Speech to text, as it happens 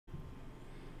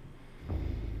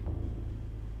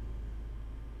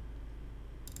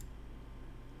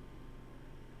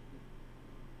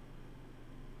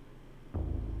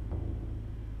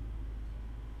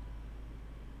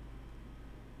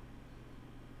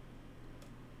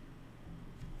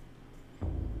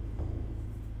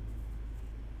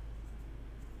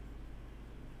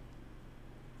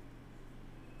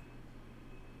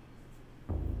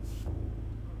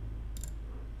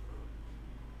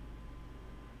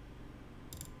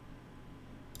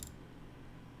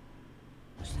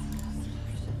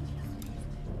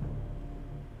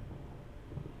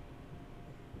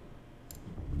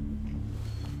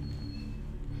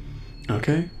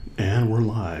Okay, and we're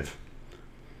live.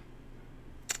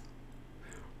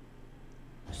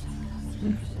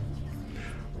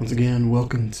 Once again,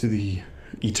 welcome to the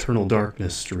Eternal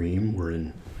Darkness stream. We're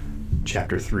in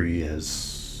Chapter 3,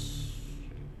 as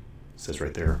it says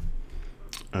right there.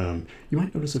 You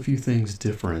might notice a few things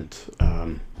different.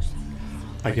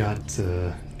 I got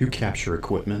new capture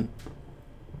equipment.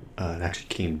 It actually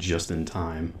came just in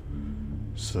time,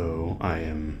 so I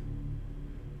am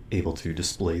able to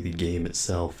display the game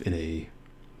itself in a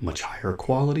much higher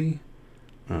quality,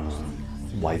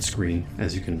 widescreen,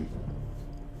 as you can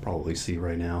probably see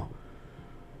right now.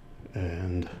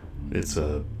 And it's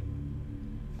a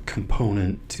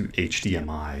component to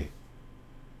HDMI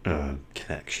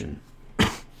connection.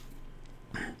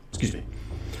 Excuse me.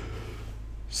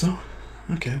 So,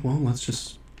 okay, well, let's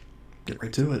just get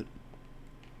right to it.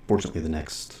 Fortunately, the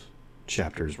next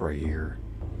chapter's right here.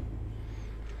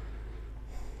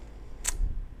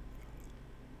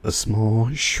 A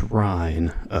small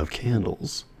shrine of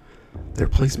candles. Their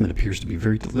placement appears to be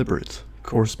very deliberate,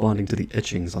 corresponding to the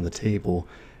etchings on the table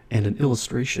and an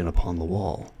illustration upon the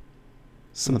wall.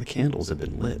 Some of the candles have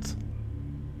been lit.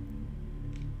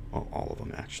 Well, all of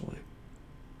them, actually.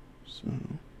 So,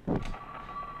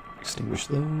 extinguish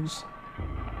those.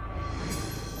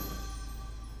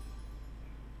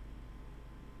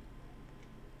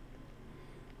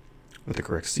 With the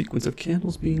correct sequence of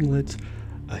candles being lit,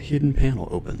 a hidden panel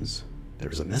opens.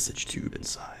 There's a message tube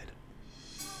inside.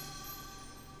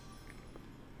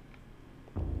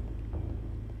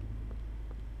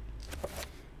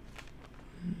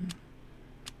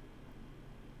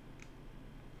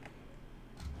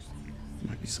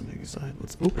 Might be something inside.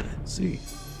 Let's open it and see.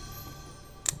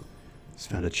 It's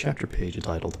found a chapter page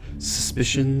entitled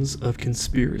Suspicions of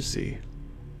Conspiracy.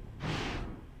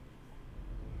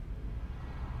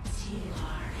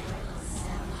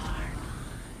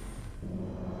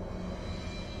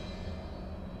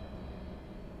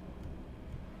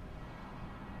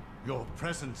 Your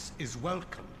presence is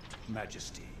welcomed,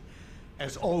 Majesty.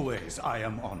 As always, I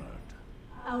am honored.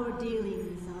 Our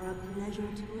dealings are a pleasure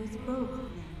to us both,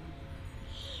 then.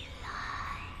 He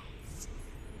lies.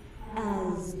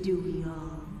 As do we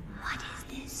all. What is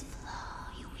this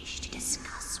flaw you wish to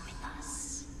discuss with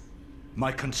us?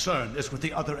 My concern is with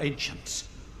the other ancients.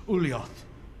 Ulyaoth,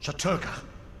 Shaturga.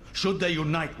 Should they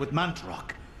unite with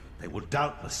Mantarok, they will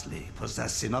doubtlessly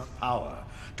possess enough power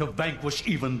to vanquish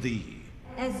even thee.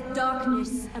 As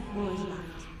darkness abhors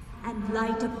light, and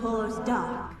light abhors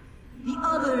dark, the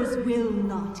others will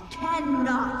not,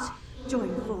 cannot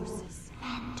join forces.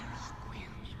 Mantarok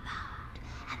will be bound,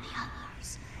 and the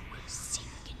others will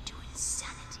sink into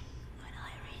insanity when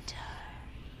I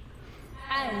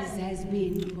return. As has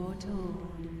been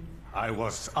foretold. I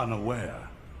was unaware.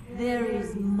 There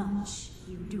is much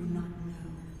you do not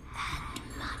know. And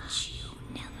much you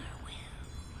never will.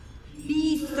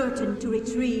 Be certain to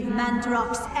retrieve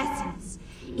Mantarok's essence.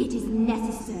 It is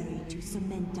necessary to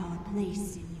cement our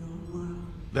place in your world.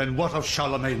 Then what of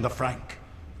Charlemagne the Frank?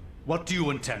 What do you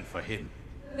intend for him?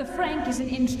 The Frank is an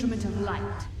instrument of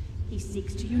light. He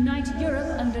seeks to unite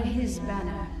Europe under his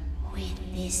banner.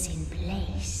 With this in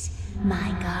place,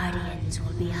 my guardians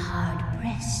will be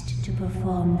hard-pressed to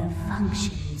perform the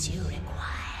functions you require.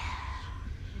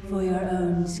 For your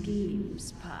own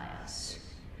schemes, Pius.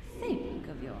 Think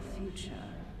of your future.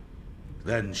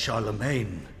 Then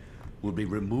Charlemagne will be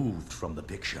removed from the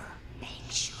picture. Make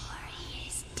sure he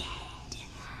is dead.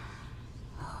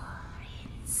 Or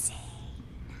insane.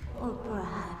 Or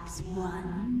perhaps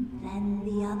one, then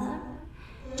the other?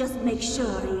 Just make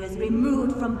sure he is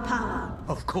removed from power.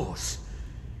 Of course.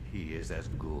 He is as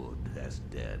good as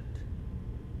dead.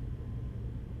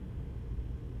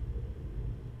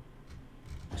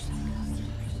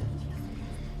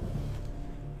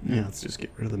 Yeah, let's just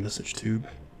get rid of the message tube.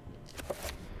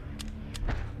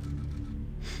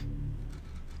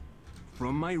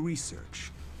 From my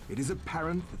research, it is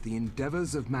apparent that the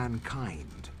endeavors of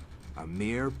mankind are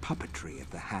mere puppetry at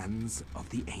the hands of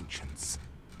the ancients.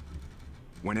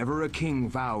 Whenever a king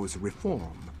vows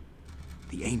reform,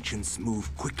 the ancients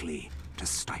move quickly to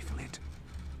stifle it.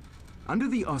 Under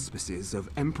the auspices of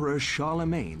Emperor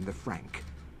Charlemagne the Frank,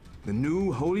 the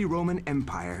new Holy Roman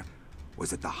Empire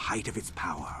was at the height of its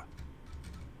power.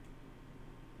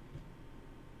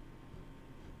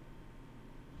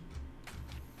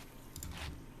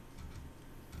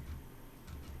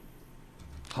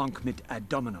 Hanc mit ad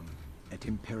dominum et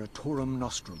imperatorum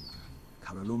nostrum,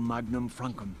 carolum magnum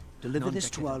francum. Deliver this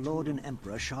to our Lord and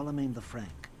Emperor Charlemagne the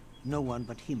Frank. No one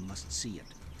but him must see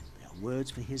it. They are words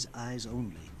for his eyes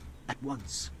only. At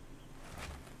once.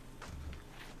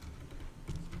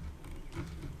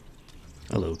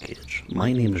 Hello, kids.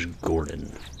 My name is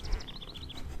Gordon.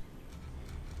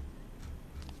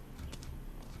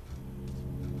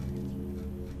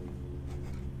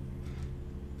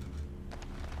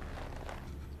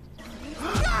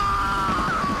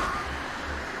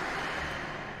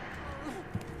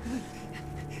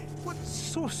 What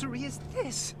sorcery is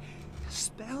this? A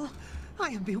spell? I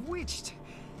am bewitched.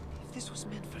 If this was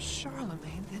meant for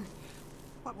Charlemagne, then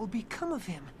what will become of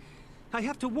him? I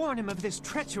have to warn him of this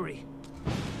treachery.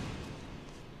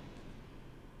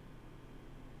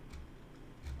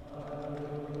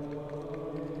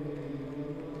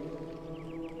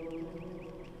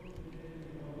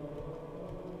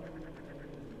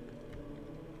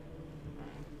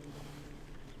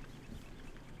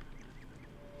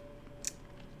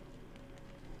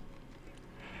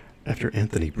 After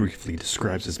Anthony briefly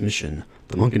describes his mission,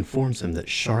 the monk informs him that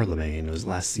Charlemagne was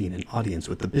last seen in audience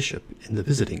with the bishop in the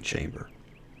visiting chamber.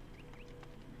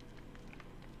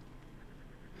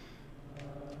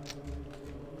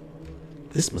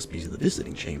 This must be the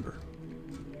visiting chamber.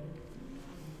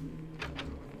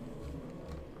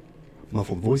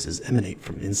 Muffled voices emanate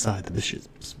from inside the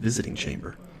bishop's visiting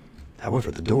chamber. However,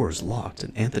 the door is locked,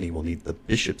 and Anthony will need the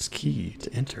bishop's key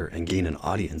to enter and gain an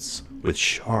audience with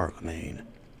Charlemagne.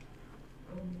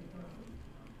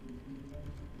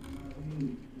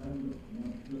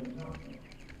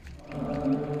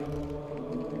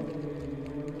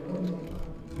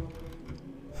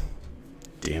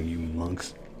 Damn you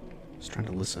monks. I was trying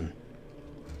to listen.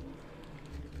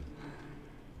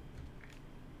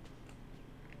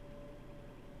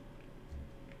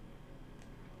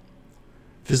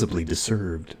 Visibly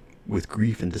disturbed with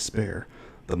grief and despair,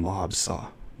 the monk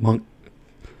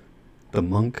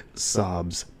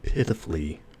sobs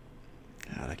pitifully.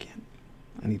 God,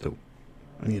 I need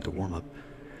to warm up.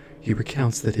 He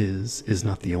recounts that his is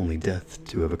not the only death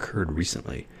to have occurred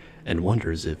recently, and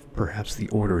wonders if perhaps the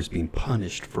order is being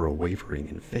punished for a wavering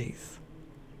in faith.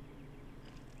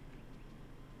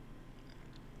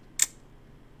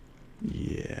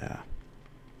 Yeah.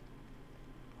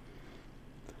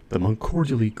 The monk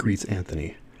cordially greets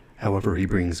Anthony. However, he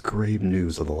brings grave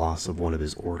news of the loss of one of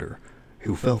his order,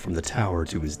 who fell from the tower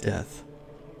to his death.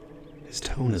 His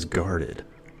tone is guarded,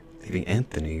 leaving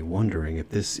Anthony wondering if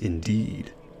this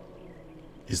indeed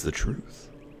is the truth.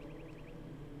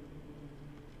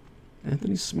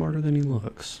 Anthony's smarter than he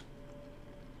looks.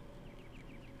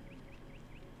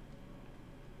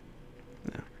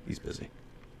 No, he's busy.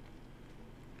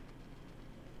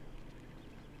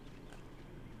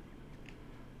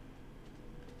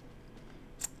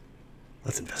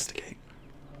 Let's investigate.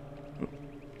 Oh,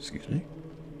 excuse me.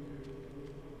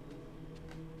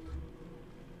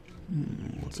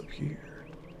 What's up here?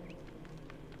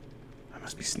 I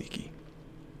must be sneaky.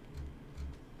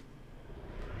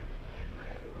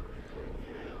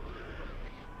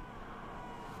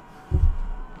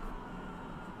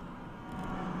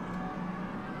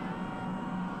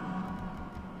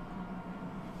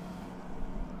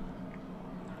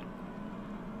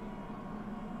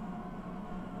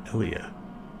 Elia.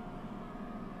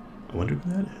 I wonder who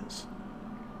that is.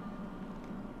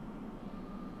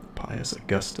 Pius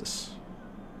Augustus.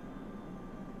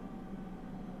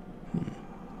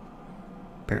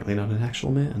 Apparently not an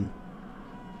actual man.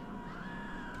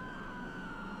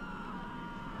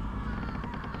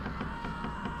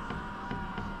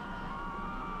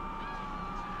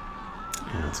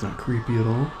 Yeah, it's not creepy at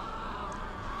all.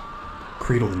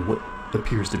 Cradled in what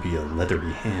appears to be a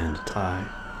leathery hand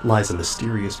lies a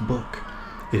mysterious book.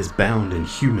 It is bound in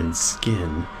human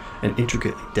skin and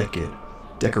intricately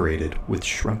decorated with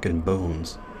shrunken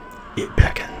bones. It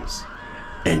beckons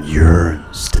and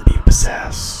yearns to be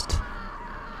possessed.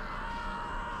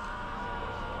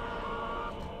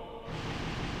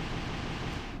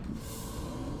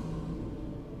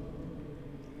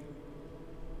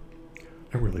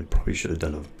 I really probably should have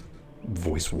done a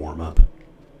voice warm-up.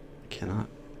 Can't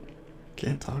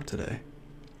talk today.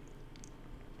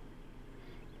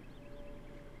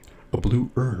 A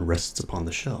blue urn rests upon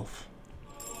the shelf.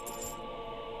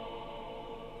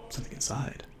 Something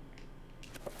inside.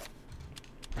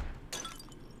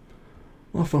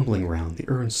 While fumbling around, the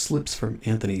urn slips from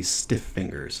Anthony's stiff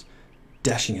fingers,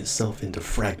 dashing itself into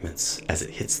fragments as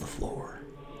it hits the floor.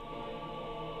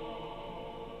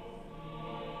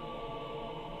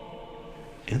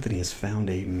 Anthony has found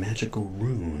a magical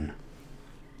rune.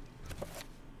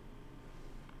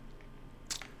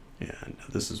 Yeah, now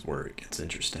this is where it gets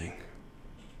interesting.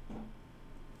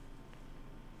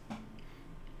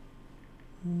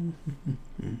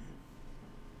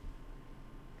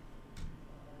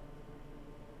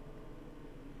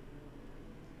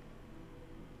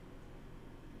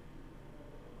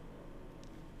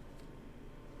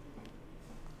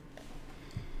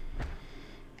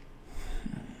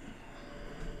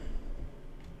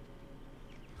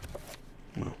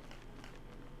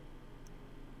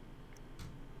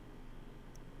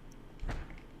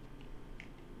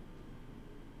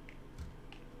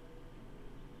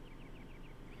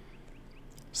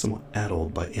 Somewhat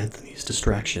addled by Anthony's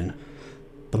distraction,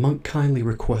 the monk kindly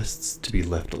requests to be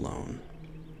left alone.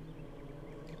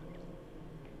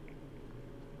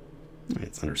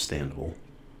 It's understandable.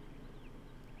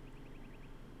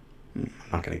 I'm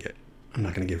not gonna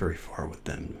get very far with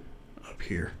them up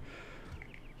here.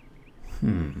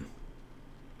 I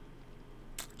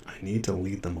need to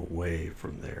lead them away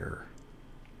from their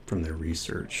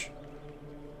research.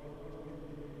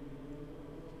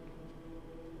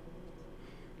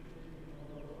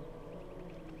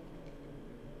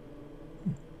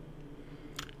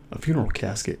 A funeral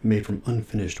casket made from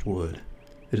unfinished wood.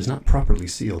 It is not properly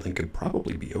sealed and could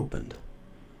probably be opened.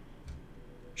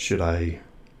 Should I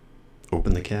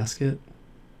open the casket?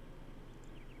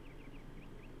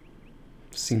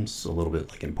 Seems a little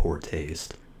bit like in poor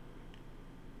taste.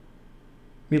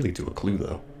 May lead to a clue,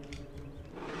 though.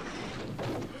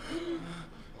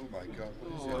 Oh my God,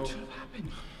 what is it?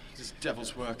 This is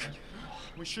devil's work.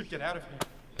 We should get out of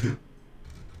here.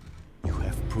 You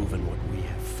have proven what we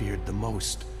have feared the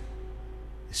most.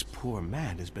 This poor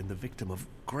man has been the victim of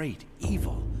great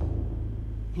evil.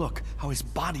 Look how his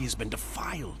body has been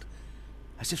defiled,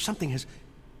 as if something has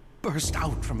burst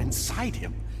out from inside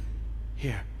him.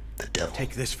 Here, the devil.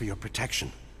 Take this for your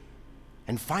protection.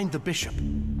 And find the bishop.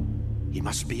 He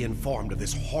must be informed of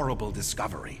this horrible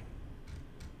discovery.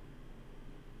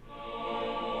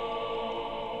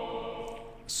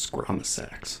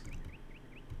 Scromasax.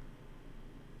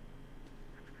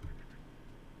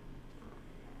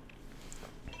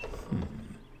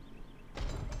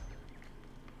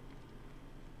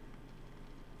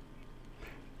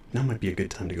 Now might be a good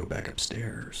time to go back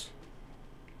upstairs.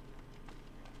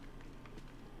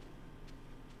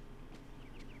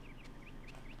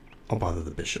 I'll bother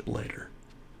the bishop later.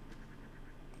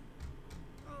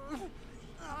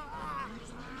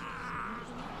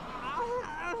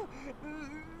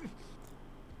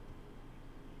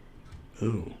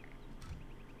 Ooh.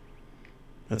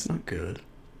 That's not good.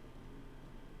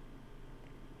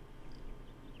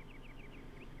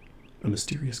 A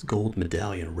mysterious gold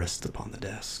medallion rests upon the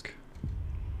desk.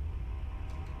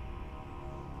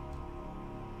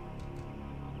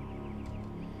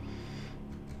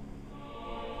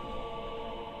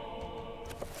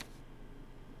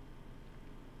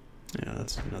 Yeah,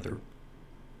 that's another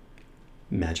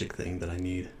magic thing that I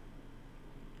need.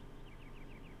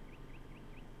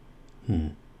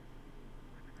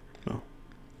 Well,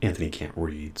 Anthony can't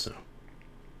read, so.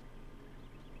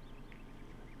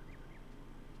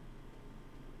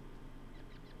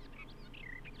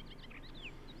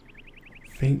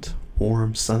 Faint,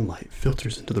 warm sunlight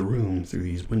filters into the room through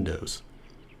these windows.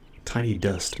 Tiny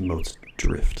dust motes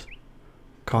drift,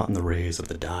 caught in the rays of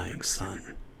the dying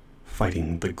sun,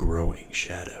 fighting the growing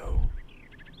shadow.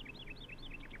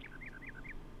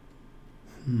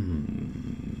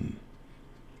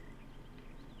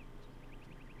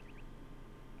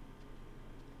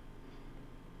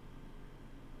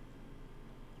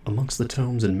 Amongst the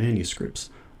tomes and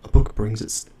manuscripts, a book brings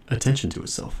its attention to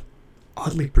itself.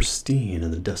 Oddly pristine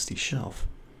in the dusty shelf.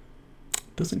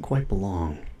 Doesn't quite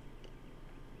belong.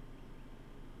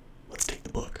 Let's take the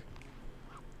book.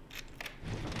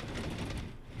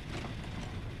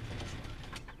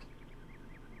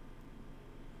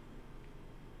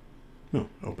 No,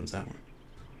 opens that one.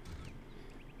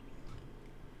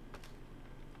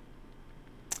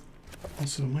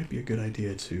 Also, it might be a good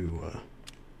idea to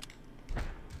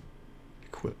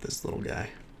equip this little guy.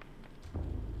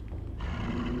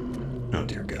 Oh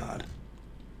dear God.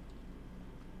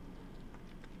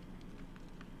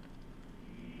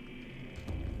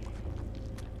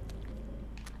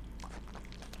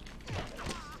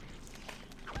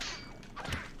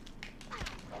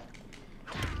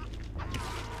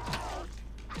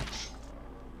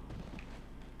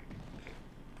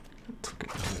 That took it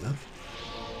long enough.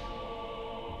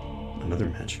 Another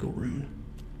magical rune.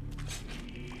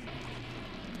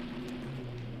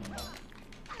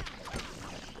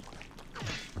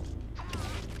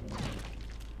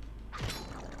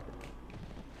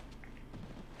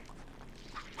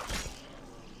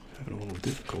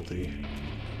 Difficulty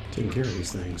taking care of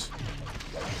these things.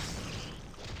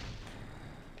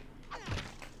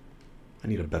 I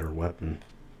need a better weapon.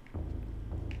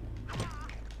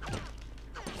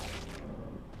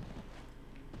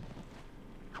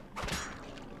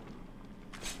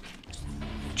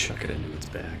 Chuck it into its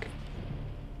back.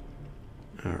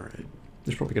 Alright.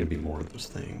 There's probably going to be more of those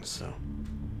things, so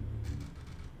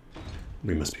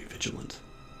we must be vigilant.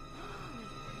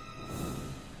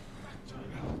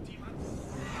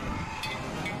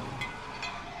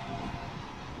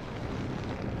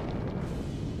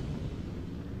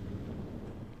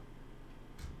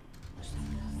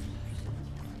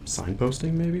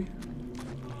 Signposting, maybe?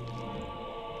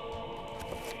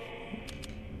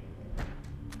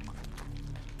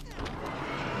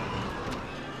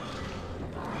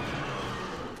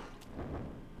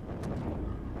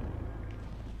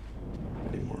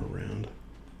 Any more around?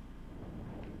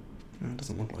 No, it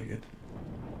doesn't look like it.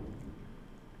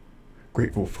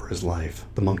 Grateful for his life,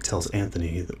 the monk tells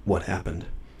Anthony what happened.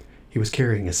 He was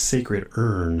carrying a sacred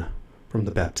urn from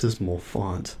the baptismal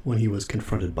font when he was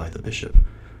confronted by the bishop,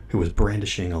 who was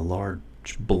brandishing a large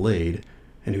blade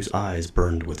and whose eyes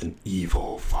burned with an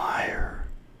evil fire.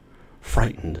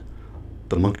 Frightened,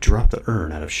 the monk dropped the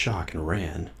urn out of shock and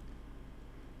ran.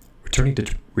 Returning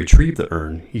to retrieve the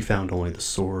urn, he found only the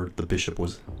sword the bishop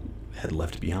had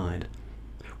left behind.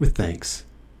 With thanks,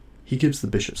 he gives the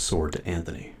bishop's sword to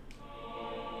Anthony.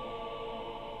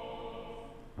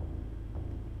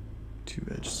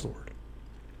 Two-edged sword.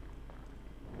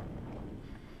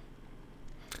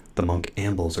 The monk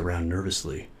ambles around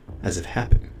nervously, as if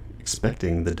happy,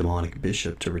 expecting the demonic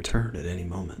bishop to return at any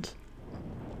moment.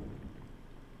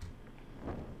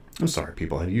 I'm sorry,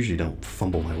 people. I usually don't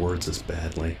fumble my words this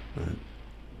badly, but...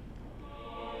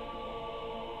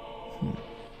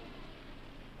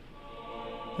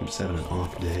 I'm just having an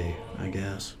off day, I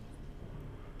guess.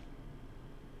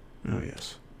 Oh,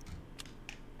 yes.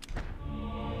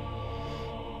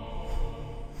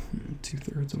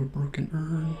 2/3 of a broken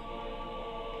urn.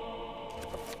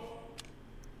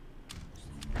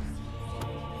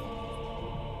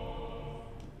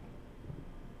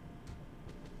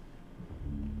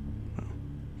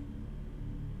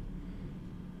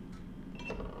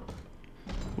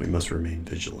 We must remain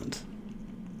vigilant.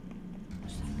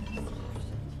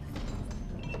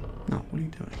 No, what are you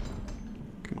doing?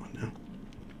 Come on now.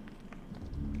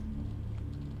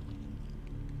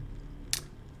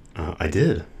 I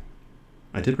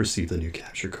did receive the new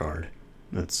capture card.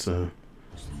 That's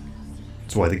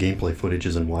why the gameplay footage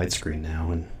is in widescreen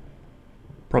now, and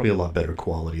probably a lot better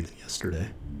quality than yesterday.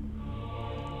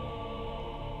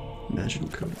 Magical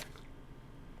code.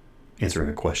 Answering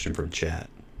a question from chat.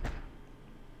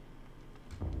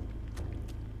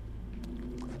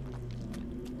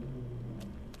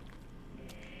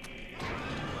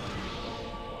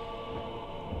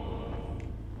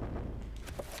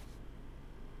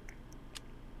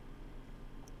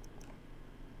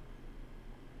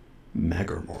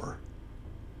 Magarmore.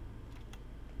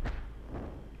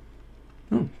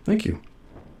 Oh, thank you.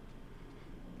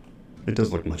 It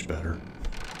does look much better.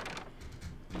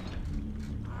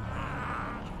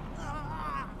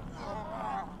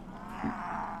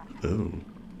 Oh.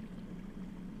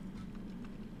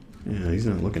 Yeah, he's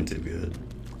not looking too good.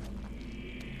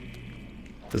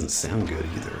 Doesn't sound good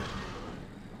either.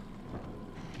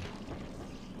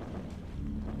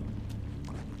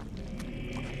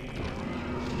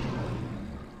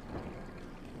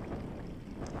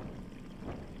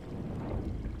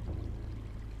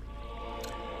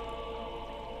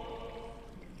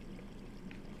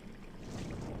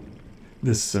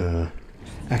 This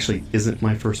actually isn't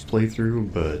my first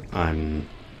playthrough, but I'm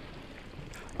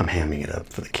hamming it up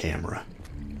for the camera.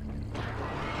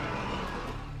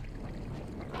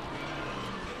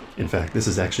 In fact, this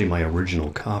is actually my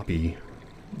original copy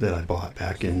that I bought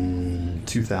back in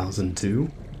 2002.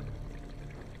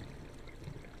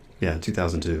 Yeah,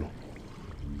 2002.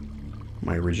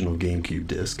 My original GameCube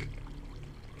disc.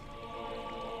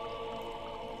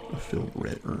 A filled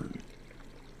red urn.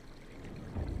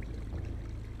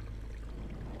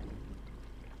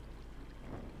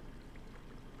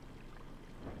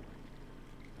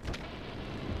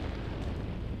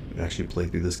 I've actually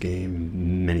played through this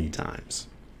game many times.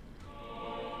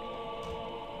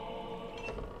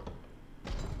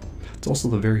 It's also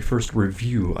the very first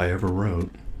review I ever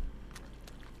wrote.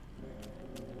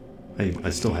 I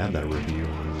still have that review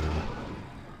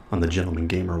on the Gentleman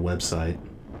Gamer website.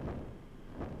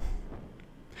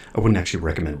 I wouldn't actually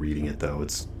recommend reading it, though.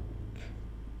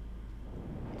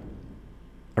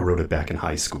 I wrote it back in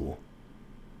high school.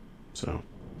 So,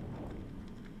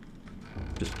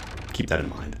 just keep that in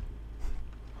mind.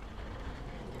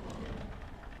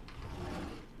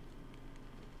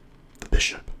 The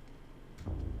bishop.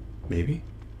 Maybe?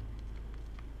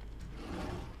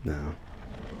 No.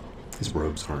 His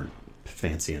robes aren't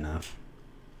fancy enough.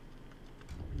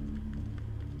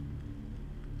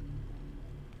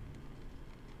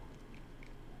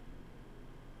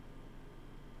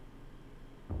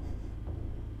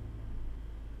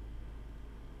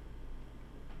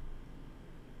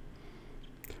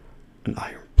 An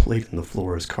iron plate in the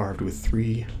floor is carved with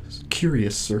 3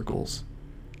 curious circles.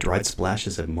 Dried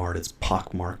splashes have marred its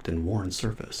pockmarked and worn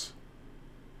surface.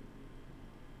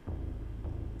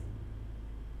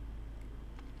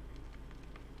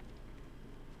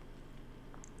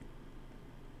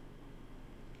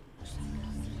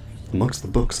 Amongst the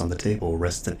books on the table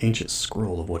rests an ancient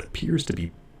scroll of what appears to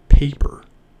be paper.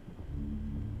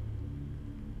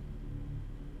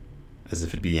 As if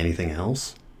it'd be anything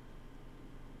else.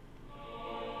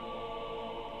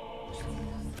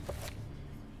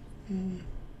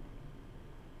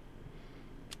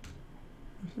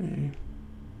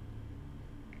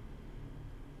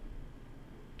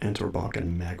 Antorbach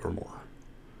and Magrimore.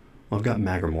 Well, I've got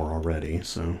Magrimore already,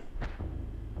 so...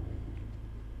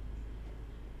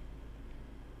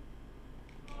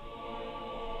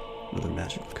 Another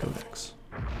magical codex.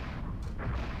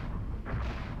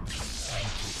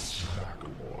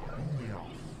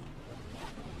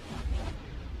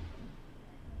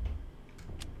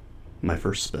 My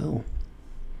first spell.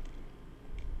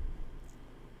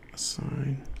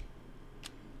 Assign.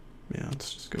 Yeah,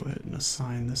 let's just go ahead and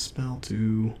assign this spell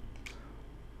to...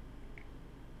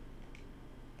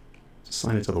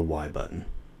 Assign it to the Y button.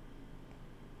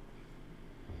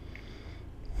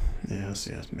 Yes,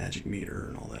 magic meter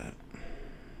and all that.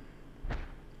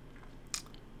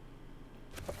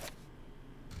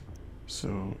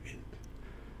 So...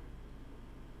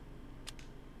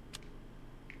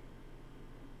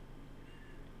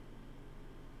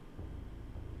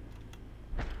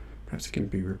 Perhaps it can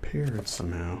be repaired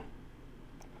somehow.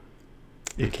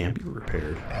 It can be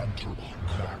repaired.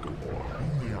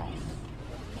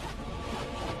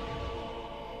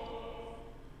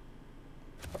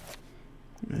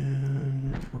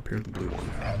 And repair the blue one.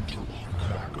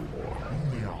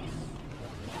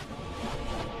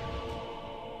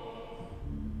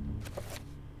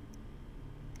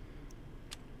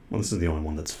 Well, this is the only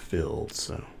one that's filled,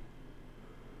 so...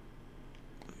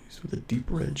 With a deep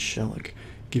red shellac,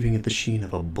 giving it the sheen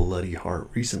of a bloody heart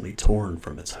recently torn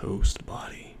from its host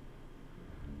body.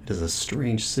 It has a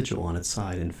strange sigil on its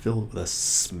side and filled with a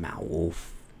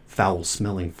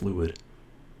foul-smelling fluid.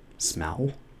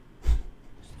 Smowl?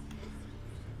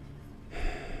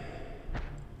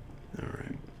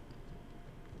 Alright.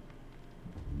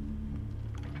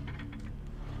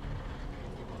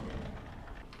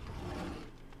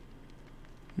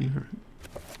 Alright.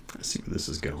 Let's see where this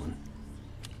is going.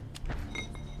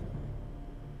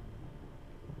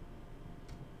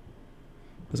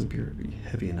 Doesn't appear to be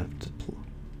heavy enough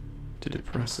to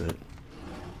depress it.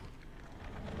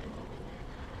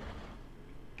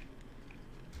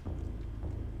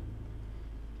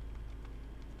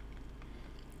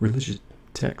 Religious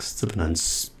texts of an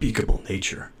unspeakable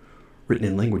nature, written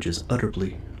in languages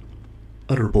utterable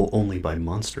only by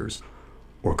monsters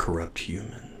or corrupt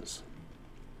humans.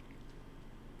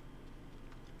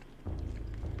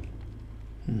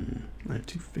 I have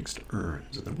 2 fixed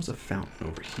urns, and there was a fountain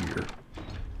over here.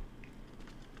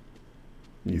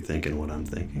 You thinking what I'm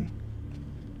thinking?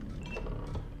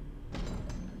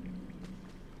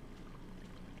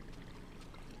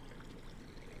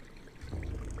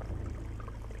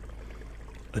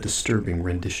 A disturbing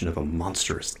rendition of a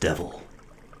monstrous devil.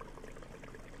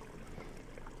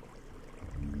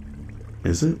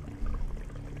 Is it?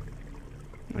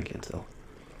 I can't tell.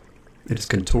 It is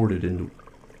contorted into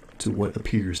what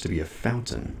appears to be a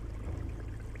fountain.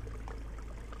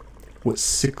 What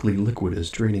sickly liquid is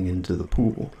draining into the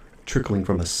pool, trickling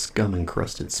from a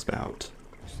scum-encrusted spout?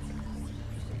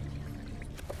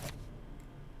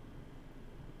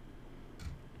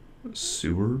 A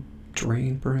sewer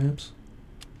drain, perhaps?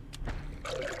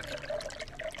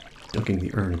 Dunking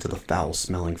the urn into the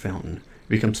foul-smelling fountain, it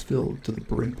becomes filled to the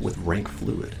brim with rank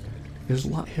fluid. It is a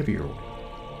lot heavier.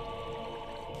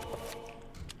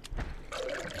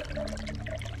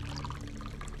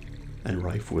 And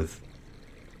rife with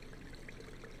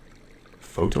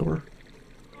photor?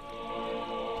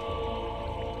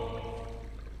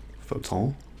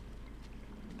 Photon?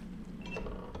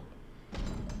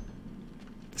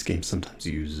 This game sometimes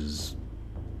uses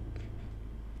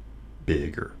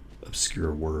big or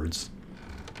obscure words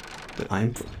that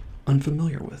I'm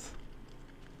unfamiliar with.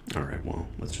 Alright, well,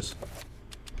 let's just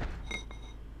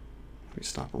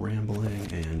stop rambling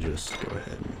and just go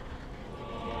ahead and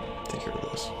take care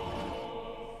of this.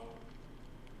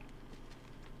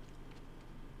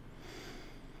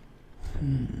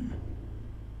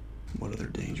 What other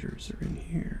dangers are in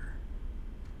here?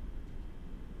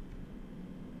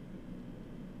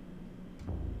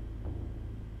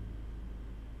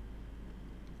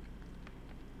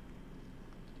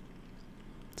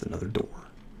 It's another door.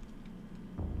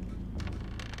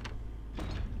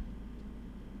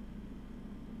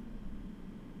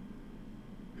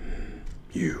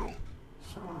 You.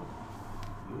 So,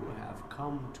 you have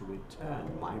come to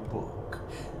return my book.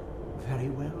 Very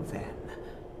well then.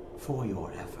 For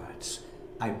your efforts,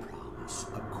 I promise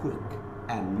a quick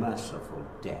and merciful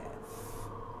death.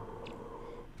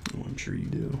 sure you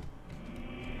do.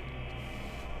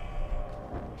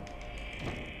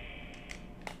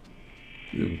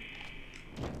 Ooh.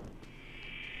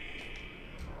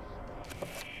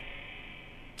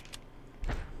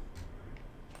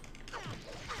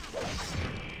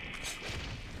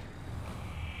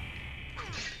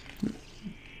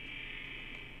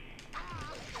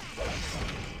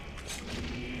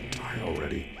 Die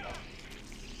already.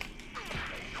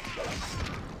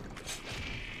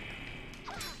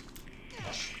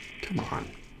 Come on.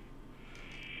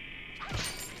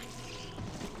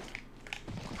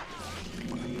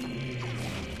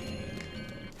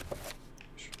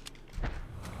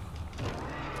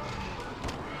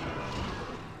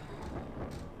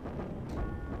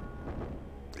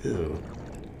 Ew.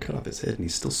 Cut off his head and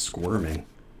he's still squirming.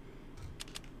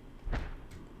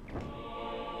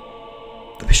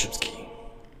 The bishop's key.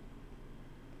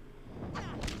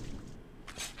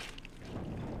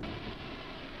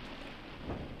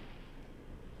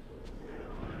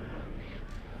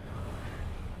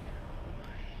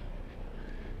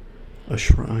 A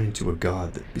shrine to a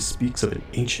god that bespeaks of an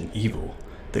ancient evil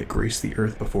that graced the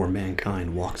earth before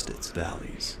mankind walked its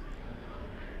valleys.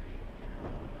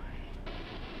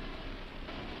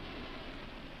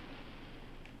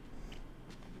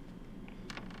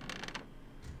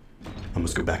 I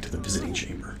must go back to the visiting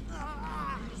chamber.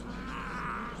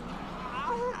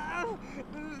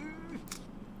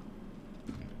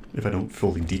 If I don't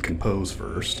fully decompose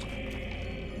first.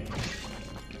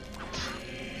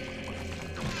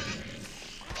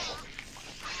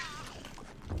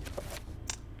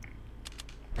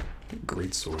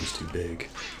 Great sword is too big.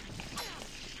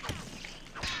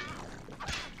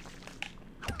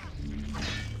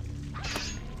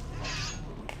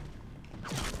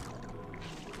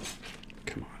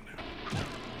 Come on now.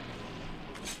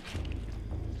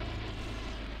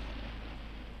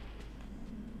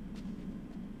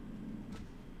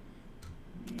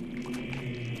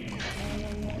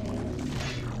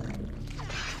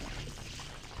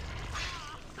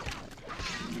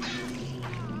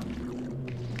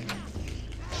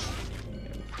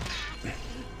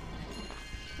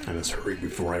 I must hurry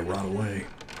before I rot away.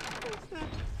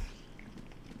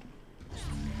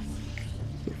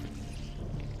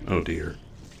 Oh dear.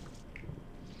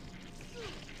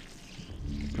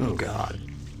 Oh God.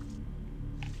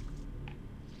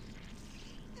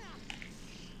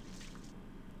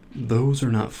 Those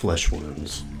are not flesh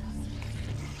wounds.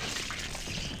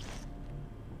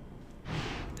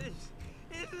 This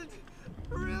isn't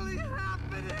really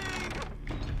happening.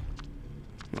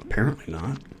 Well, apparently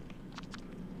not.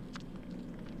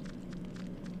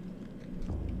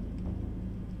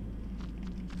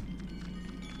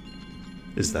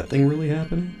 Is that thing really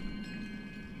happening?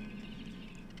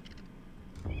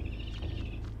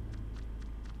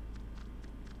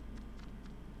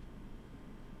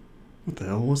 What the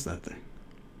hell was that thing?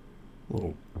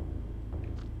 Little...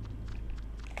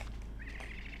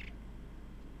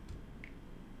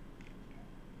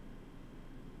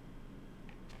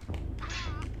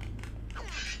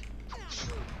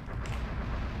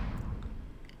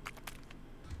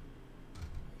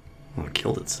 Well, it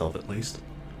killed itself at least.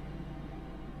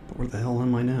 But where the hell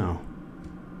am I now?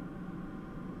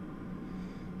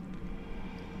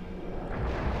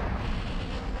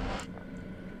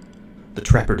 The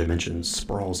trapper dimension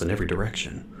sprawls in every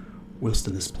direction. Whilst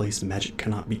in this place magic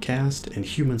cannot be cast, and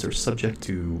humans are subject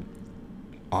to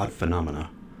odd phenomena.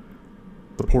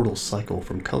 The portals cycle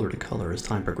from color to color as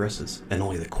time progresses, and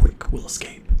only the quick will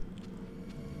escape.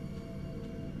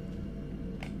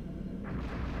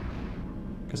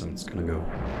 Guess I'm just gonna go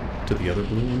to the other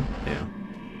blue one? Yeah.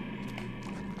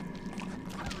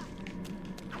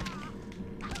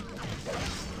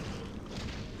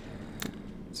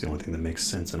 It's the only thing that makes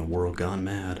sense in a world gone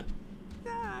mad.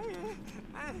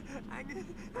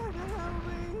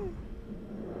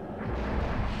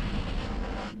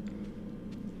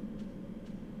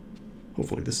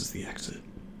 Hopefully this is the exit.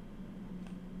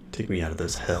 Take me out of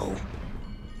this hell.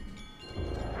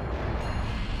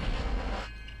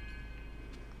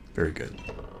 Very good.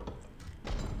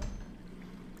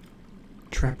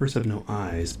 Trappers have no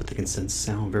eyes, but they can sense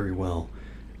sound very well.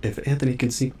 If Anthony can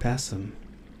sneak past them,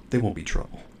 they won't be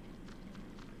trouble.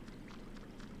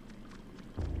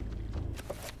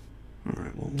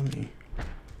 Alright, well, let me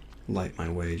light my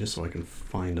way just so I can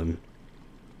find them.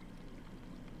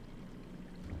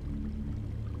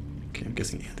 Okay, I'm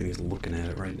guessing Anthony's looking at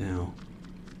it right now.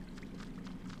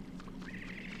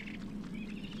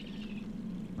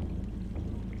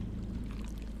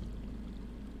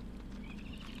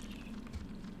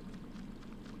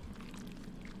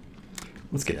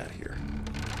 Let's get out of here.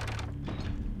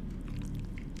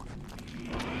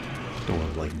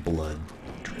 like blood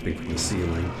dripping from the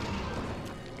ceiling.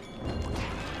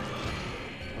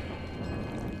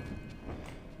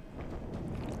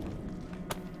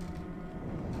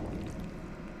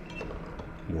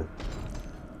 More.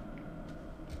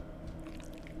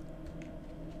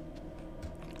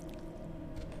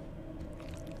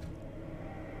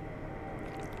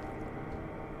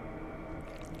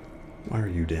 Why are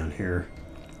you down here?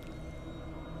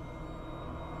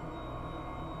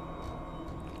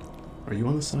 Are you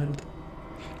on the side of the...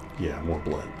 Yeah, more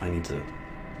blood. I need to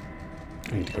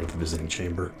go to the visiting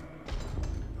chamber.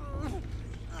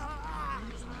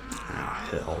 Ah,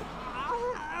 hell.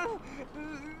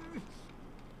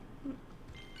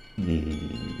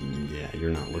 Yeah,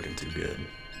 you're not looking too good.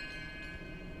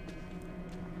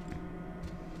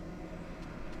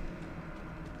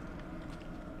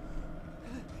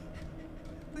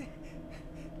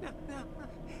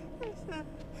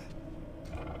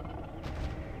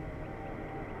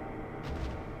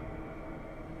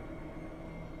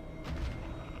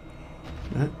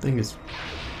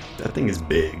 That thing is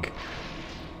big.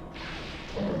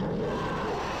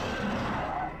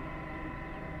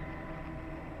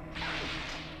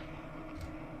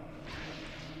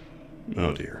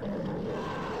 Oh dear.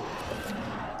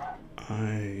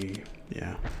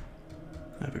 Yeah.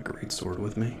 I have a great sword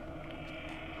with me.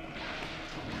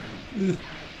 Ugh.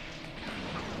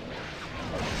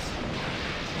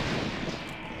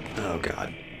 Oh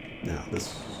god. No,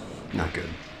 this... not good.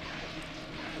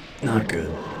 Not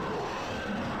good.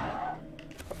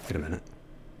 Wait a minute.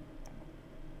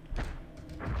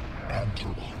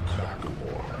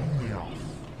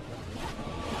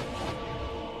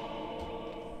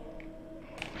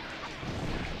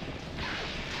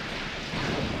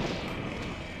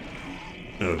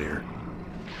 Oh dear.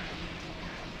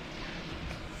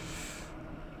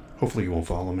 Hopefully you won't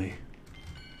follow me.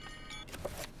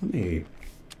 Let me...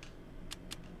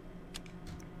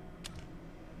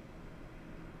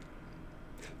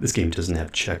 This game doesn't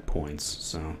have checkpoints,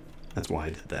 so that's why I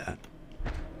did that.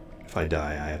 If I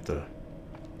die, I have to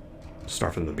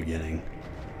start from the beginning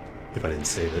if I didn't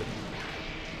save it.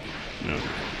 No.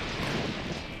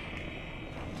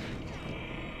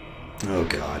 Oh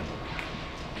god.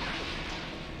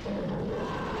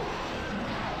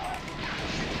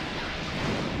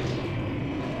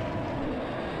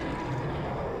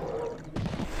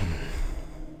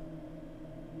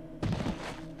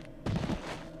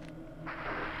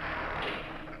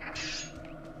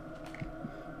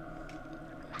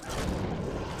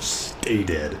 Stay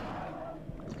dead.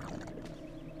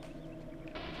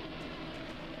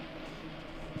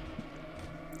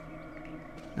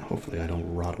 Now hopefully I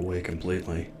don't rot away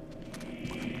completely.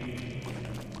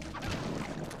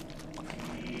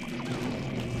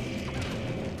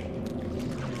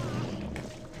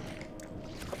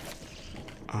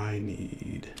 I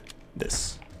need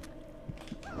this.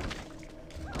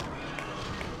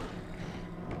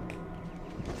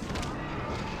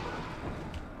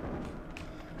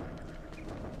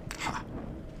 Ha.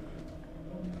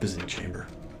 Visiting chamber.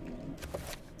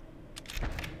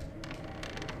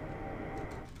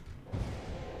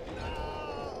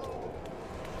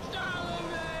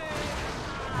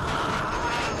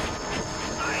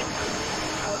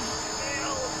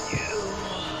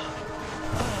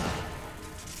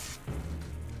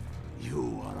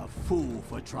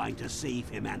 Trying to save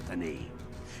him, Anthony.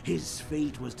 His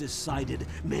fate was decided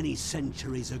many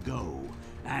centuries ago,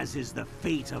 as is the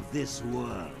fate of this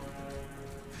world.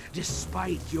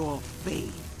 Despite your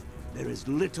faith, there is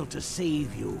little to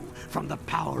save you from the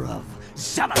power of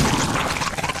Charlemagne.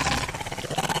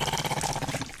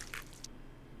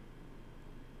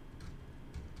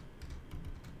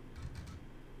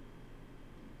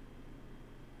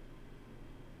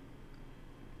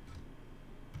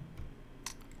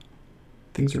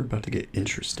 Things are about to get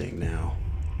interesting now,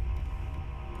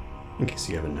 in case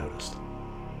you haven't noticed.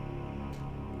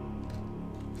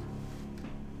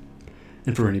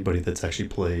 And for anybody that's actually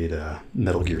played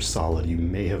Metal Gear Solid, you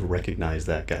may have recognized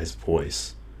that guy's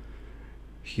voice.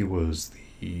 He was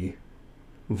the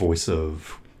voice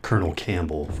of Colonel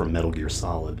Campbell from Metal Gear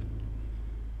Solid.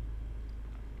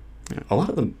 A lot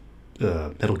of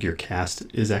the Metal Gear cast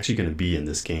is actually going to be in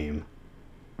this game.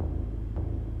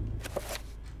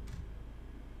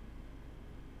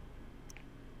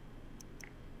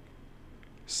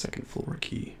 Second floor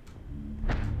key.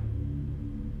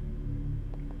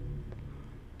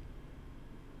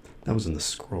 That was in the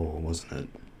scroll, wasn't it?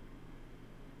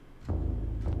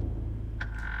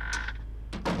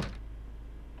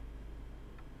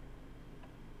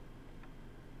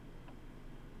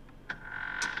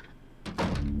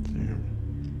 There.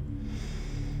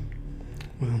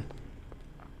 Well,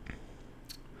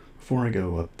 before I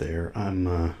go up there, I'm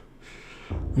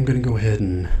gonna go ahead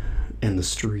and end the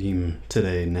stream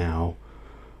today now,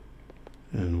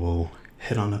 and we'll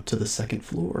head on up to the second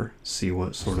floor, see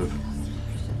what sort of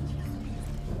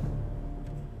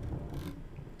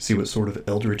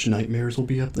eldritch nightmares will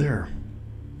be up there.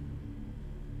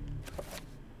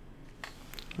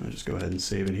 I'll just go ahead and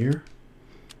save it here.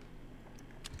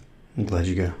 I'm glad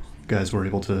you guys were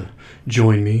able to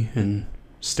join me and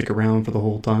stick around for the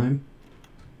whole time.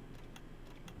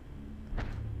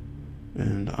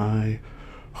 And I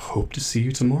hope to see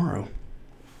you tomorrow.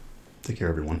 Take care,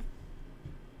 everyone.